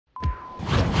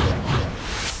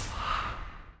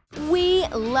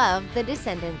love The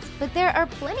Descendants, but there are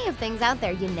plenty of things out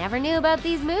there you never knew about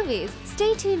these movies.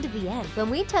 Stay tuned to the end when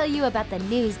we tell you about the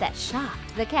news that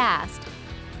shocked the cast.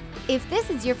 If this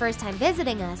is your first time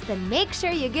visiting us, then make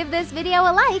sure you give this video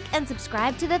a like and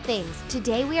subscribe to The Things.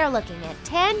 Today we are looking at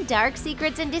 10 dark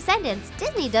secrets in Descendants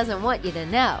Disney doesn't want you to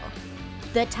know.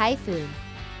 The Typhoon.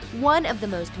 One of the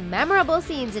most memorable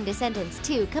scenes in Descendants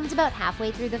 2 comes about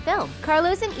halfway through the film.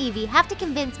 Carlos and Evie have to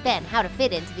convince Ben how to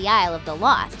fit into the Isle of the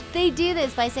Lost. They do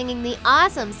this by singing the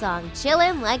awesome song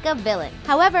Chillin' Like a Villain.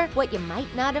 However, what you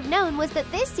might not have known was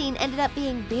that this scene ended up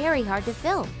being very hard to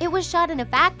film. It was shot in a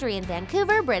factory in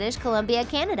Vancouver, British Columbia,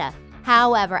 Canada.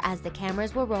 However, as the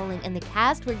cameras were rolling and the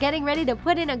cast were getting ready to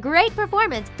put in a great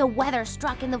performance, the weather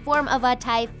struck in the form of a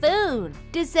typhoon.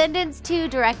 Descendants 2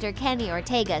 director Kenny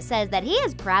Ortega says that he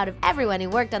is proud of everyone who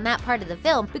worked on that part of the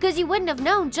film because you wouldn't have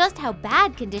known just how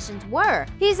bad conditions were.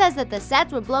 He says that the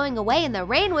sets were blowing away and the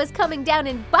rain was coming down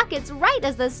in buckets right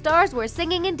as the stars were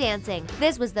singing and dancing.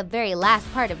 This was the very last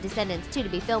part of Descendants 2 to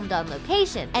be filmed on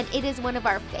location, and it is one of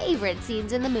our favorite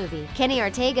scenes in the movie. Kenny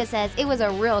Ortega says it was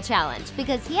a real challenge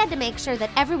because he had to make sure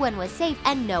that everyone was safe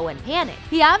and no one panicked.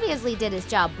 He obviously did his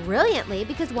job brilliantly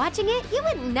because watching it, you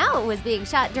wouldn't know it was being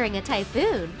shot during a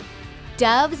typhoon.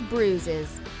 Dove's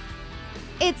bruises.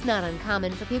 It's not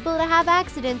uncommon for people to have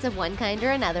accidents of one kind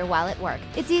or another while at work.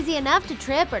 It's easy enough to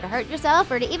trip or to hurt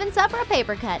yourself or to even suffer a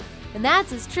paper cut. And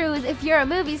that's as true as if you're a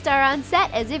movie star on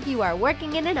set as if you are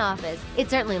working in an office. It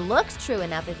certainly looks true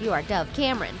enough if you are Dove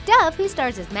Cameron. Dove, who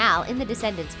stars as Mal in the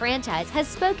Descendants franchise, has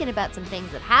spoken about some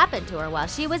things that happened to her while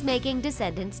she was making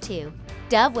Descendants 2.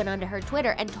 Dove went onto her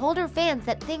Twitter and told her fans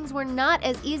that things were not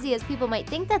as easy as people might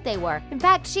think that they were. In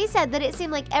fact, she said that it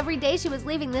seemed like every day she was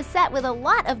leaving the set with a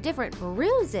lot of different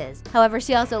bruises. However,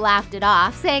 she also laughed it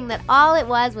off, saying that all it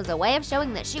was a way of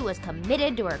showing that she was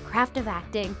committed to her craft of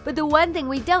acting. But the one thing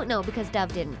we don't know, because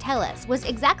Dove didn't tell us, was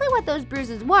exactly what those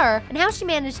bruises were and how she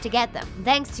managed to get them,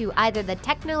 thanks to either the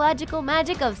technological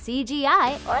magic of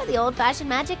CGI or the old-fashioned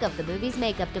magic of the movie's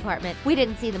makeup department. We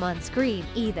didn't see them on screen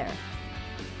either.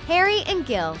 Harry and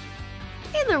Gil.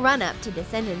 In the run-up to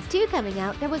Descendants 2 coming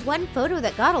out, there was one photo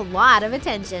that got a lot of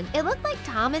attention. It looked like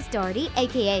Thomas Doherty,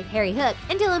 aka Harry Hook,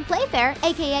 and Dylan Playfair,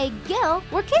 aka Gil,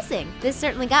 were kissing. This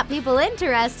certainly got people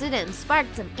interested and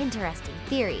sparked some interesting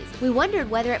theories. We wondered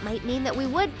whether it might mean that we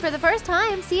would, for the first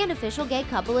time, see an official gay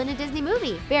couple in a Disney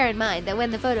movie. Bear in mind that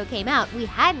when the photo came out, we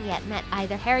hadn't yet met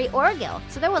either Harry or Gil,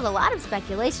 so there was a lot of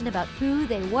speculation about who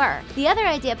they were. The other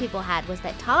idea people had was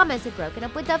that Thomas had broken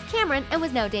up with Dove Cameron and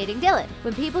was now dating Dylan.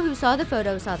 When people who saw the photo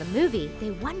saw the movie,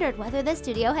 they wondered whether the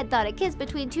studio had thought a kiss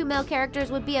between two male characters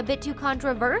would be a bit too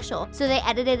controversial, so they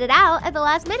edited it out at the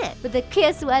last minute. But the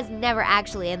kiss was never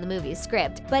actually in the movie's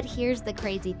script. But here's the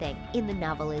crazy thing. In the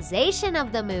novelization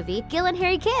of the movie, Gil and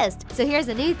Harry kissed. So here's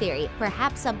a new theory.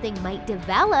 Perhaps something might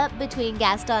develop between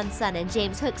Gaston's son and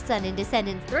James Hook's son in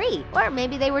Descendants 3. Or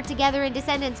maybe they were together in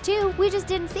Descendants 2, we just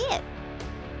didn't see it.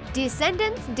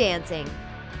 Descendants dancing.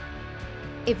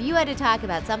 If you had to talk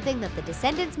about something that the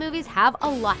Descendants movies have a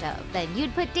lot of, then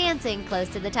you'd put dancing close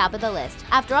to the top of the list.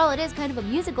 After all, it is kind of a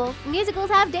musical.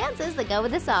 Musicals have dances that go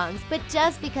with the songs, but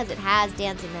just because it has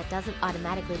dancing, that doesn't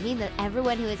automatically mean that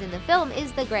everyone who is in the film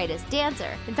is the greatest dancer.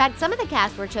 In fact, some of the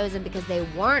cast were chosen because they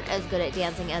weren't as good at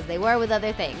dancing as they were with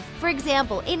other things. For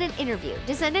example, in an interview,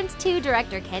 Descendants 2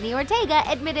 director Kenny Ortega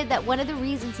admitted that one of the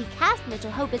reasons he cast Mitchell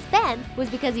Hope as Ben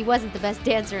was because he wasn't the best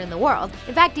dancer in the world.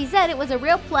 In fact, he said it was a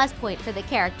real plus point for the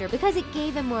character because it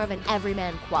gave him more of an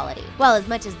everyman quality. Well, as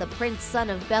much as the prince son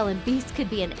of Belle and Beast could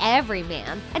be an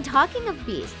everyman. And talking of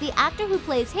Beast, the actor who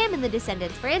plays him in the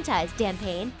Descendants franchise, Dan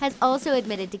Payne, has also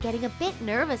admitted to getting a bit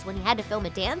nervous when he had to film a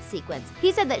dance sequence.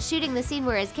 He said that shooting the scene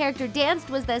where his character danced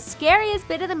was the scariest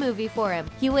bit of the movie for him.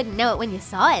 You wouldn't know it when you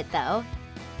saw it, though.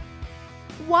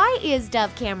 Why is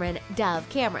Dove Cameron Dove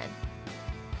Cameron?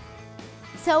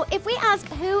 So if we ask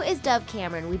who is Dove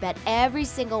Cameron, we bet every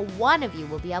single one of you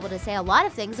will be able to say a lot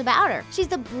of things about her. She's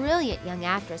the brilliant young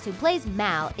actress who plays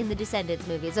Mal in the Descendants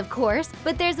movies, of course,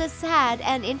 but there's a sad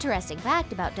and interesting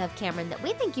fact about Dove Cameron that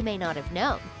we think you may not have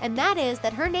known, and that is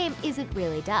that her name isn't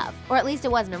really Dove, or at least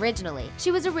it wasn't originally.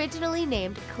 She was originally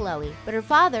named Chloe, but her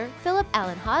father, Philip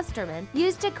Allen Hosterman,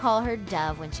 used to call her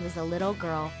Dove when she was a little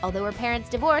girl. Although her parents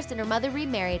divorced and her mother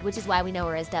remarried, which is why we know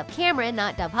her as Dove Cameron,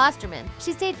 not Dove Hosterman,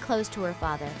 she stayed close to her father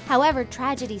father. However,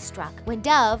 tragedy struck. When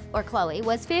Dove, or Chloe,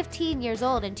 was 15 years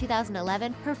old in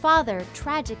 2011, her father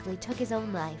tragically took his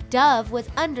own life. Dove was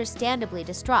understandably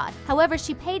distraught. However,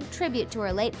 she paid tribute to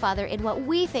her late father in what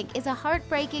we think is a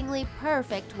heartbreakingly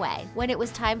perfect way. When it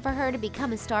was time for her to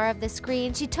become a star of the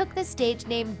screen, she took the stage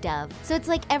name Dove. So it's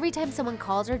like every time someone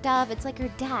calls her Dove, it's like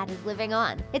her dad is living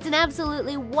on. It's an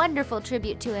absolutely wonderful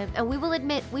tribute to him, and we will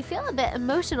admit we feel a bit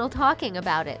emotional talking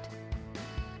about it.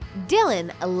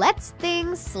 Dylan lets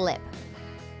things slip.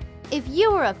 If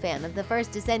you were a fan of the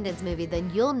first Descendants movie,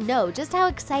 then you'll know just how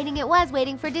exciting it was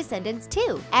waiting for Descendants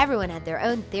 2. Everyone had their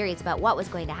own theories about what was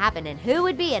going to happen and who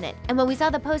would be in it. And when we saw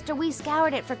the poster, we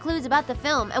scoured it for clues about the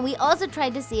film, and we also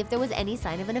tried to see if there was any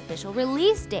sign of an official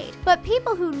release date. But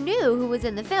people who knew who was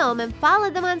in the film and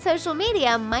followed them on social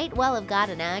media might well have got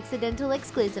an accidental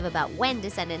exclusive about when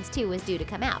Descendants 2 was due to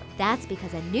come out. That's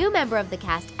because a new member of the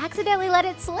cast accidentally let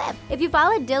it slip. If you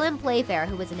followed Dylan Playfair,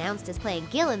 who was announced as playing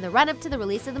Gil in the run-up to the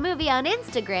release of the movie on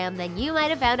Instagram, then you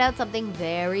might have found out something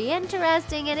very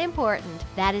interesting and important.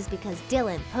 That is because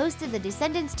Dylan posted the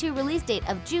Descendants 2 release date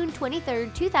of June 23,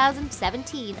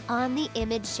 2017 on the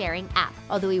image sharing app.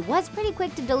 Although he was pretty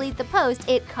quick to delete the post,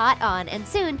 it caught on, and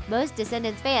soon most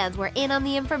Descendants fans were in on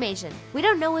the information. We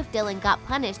don't know if Dylan got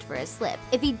punished for his slip.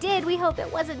 If he did, we hope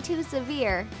it wasn't too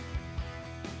severe.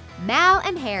 Mal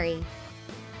and Harry.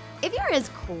 If you're as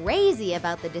crazy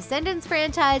about the Descendants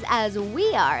franchise as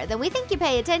we are, then we think you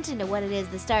pay attention to what it is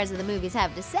the stars of the movies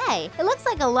have to say. It looks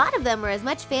like a lot of them are as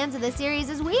much fans of the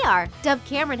series as we are. Dove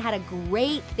Cameron had a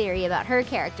great theory about her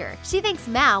character. She thinks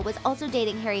Mal was also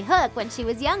dating Harry Hook when she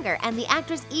was younger, and the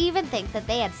actress even thinks that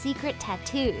they had secret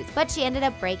tattoos. But she ended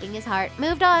up breaking his heart,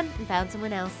 moved on, and found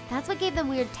someone else. That's what gave them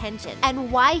weird tension,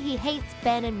 and why he hates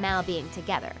Ben and Mal being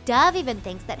together. Dove even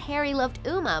thinks that Harry loved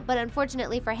Uma, but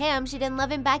unfortunately for him, she didn't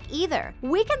love him back either.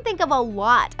 We can think of a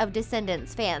lot of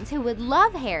Descendants fans who would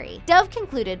love Harry. Dove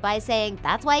concluded by saying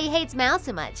that's why he hates Mal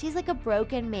so much. He's like a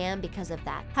broken man because of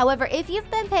that. However, if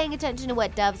you've been paying attention to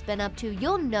what Dove's been up to,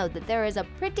 you'll know that there is a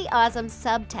pretty awesome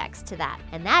subtext to that.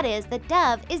 And that is that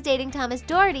Dove is dating Thomas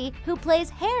Doherty, who plays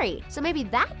Harry. So maybe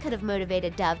that could have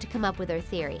motivated Dove to come up with her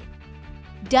theory.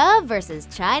 Dove versus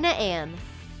China Ann.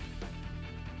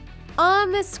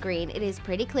 On the screen, it is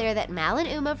pretty clear that Mal and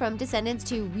Uma from Descendants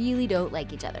 2 really don't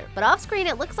like each other. But off screen,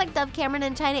 it looks like Dove Cameron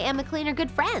and China Ann McClain are good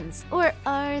friends. Or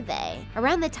are they?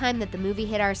 Around the time that the movie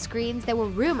hit our screens, there were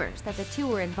rumors that the two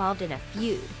were involved in a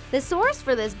feud. The source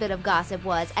for this bit of gossip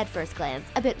was, at first glance,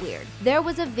 a bit weird. There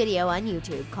was a video on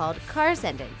YouTube called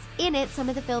Descendants. In it, some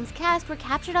of the film's cast were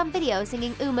captured on video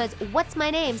singing Uma's What's My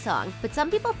Name song, but some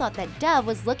people thought that Dove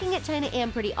was looking at China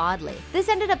Ann pretty oddly. This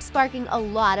ended up sparking a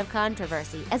lot of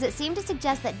controversy, as it seemed to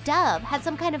suggest that Dove had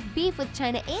some kind of beef with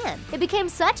China Ann. It became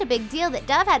such a big deal that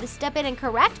Dove had to step in and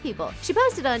correct people. She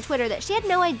posted on Twitter that she had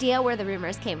no idea where the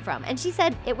rumors came from, and she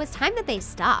said it was time that they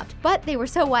stopped. But they were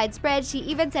so widespread, she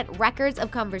even sent records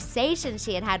of conversations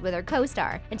she had had with her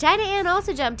co-star. And China Ann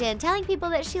also jumped in, telling people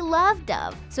that she loved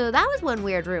Dove. So that was one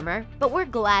weird rumor, but we're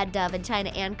glad Dove and China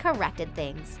Ann corrected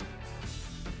things.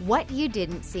 What you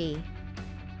didn't see.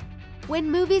 When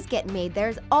movies get made,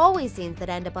 there's always scenes that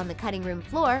end up on the cutting room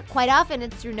floor. Quite often,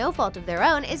 it's through no fault of their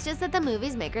own, it's just that the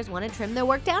movie's makers want to trim their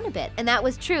work down a bit, and that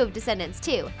was true of Descendants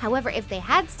 2. However, if they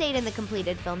had stayed in the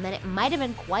completed film, then it might have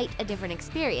been quite a different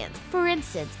experience. For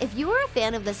instance, if you were a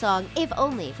fan of the song If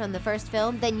Only from the first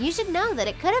film, then you should know that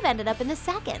it could have ended up in the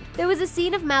second. There was a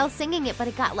scene of Mal singing it, but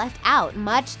it got left out,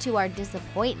 much to our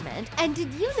disappointment. And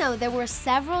did you know there were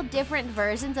several different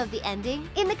versions of the ending?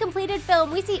 In the completed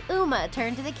film, we see Uma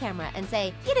turn to the camera and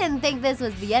say, "You didn't think this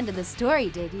was the end of the story,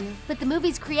 did you?" But the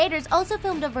movie's creators also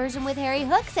filmed a version with Harry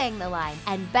Hook saying the line.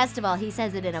 And best of all, he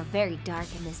says it in a very dark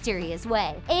and mysterious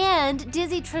way. And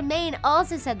Dizzy Tremaine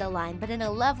also said the line, but in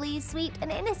a lovely, sweet,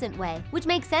 and innocent way, which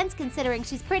makes sense considering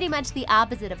she's pretty much the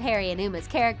opposite of Harry and Uma's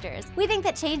characters. We think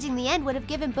that changing the end would have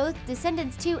given both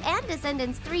Descendants 2 and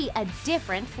Descendants 3 a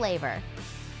different flavor.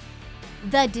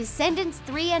 The Descendants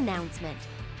 3 announcement.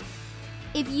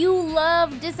 If you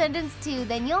love Descendants 2,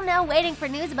 then you'll know waiting for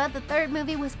news about the third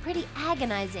movie was pretty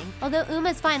agonizing. Although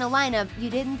Uma's final line of, "You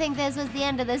didn't think this was the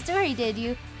end of the story, did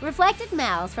you?" reflected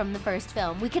Mal's from the first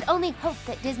film. We could only hope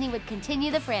that Disney would continue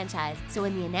the franchise. So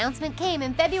when the announcement came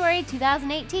in February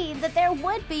 2018 that there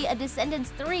would be a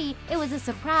Descendants 3, it was a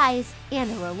surprise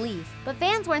and a relief. But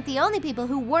fans weren't the only people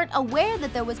who weren't aware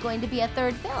that there was going to be a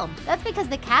third film. That's because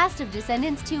the cast of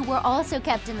Descendants 2 were also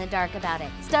kept in the dark about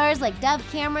it. Stars like Dove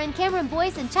Cameron, Cameron Boyd,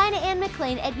 voice in China Anne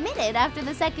McClain admitted after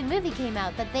the second movie came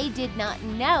out that they did not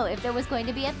know if there was going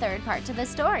to be a third part to the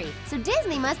story. So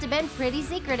Disney must have been pretty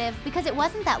secretive, because it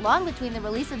wasn't that long between the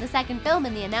release of the second film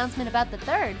and the announcement about the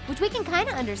third, which we can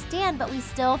kinda understand, but we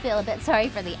still feel a bit sorry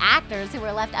for the actors who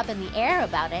were left up in the air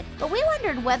about it. But we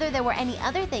wondered whether there were any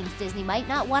other things Disney might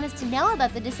not want us to know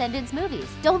about the Descendants movies.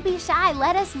 Don't be shy,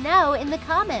 let us know in the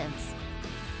comments.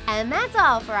 And that's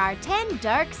all for our 10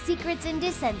 dark secrets in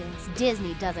Descendants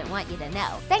Disney doesn't want you to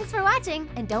know. Thanks for watching,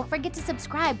 and don't forget to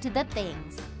subscribe to The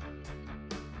Things.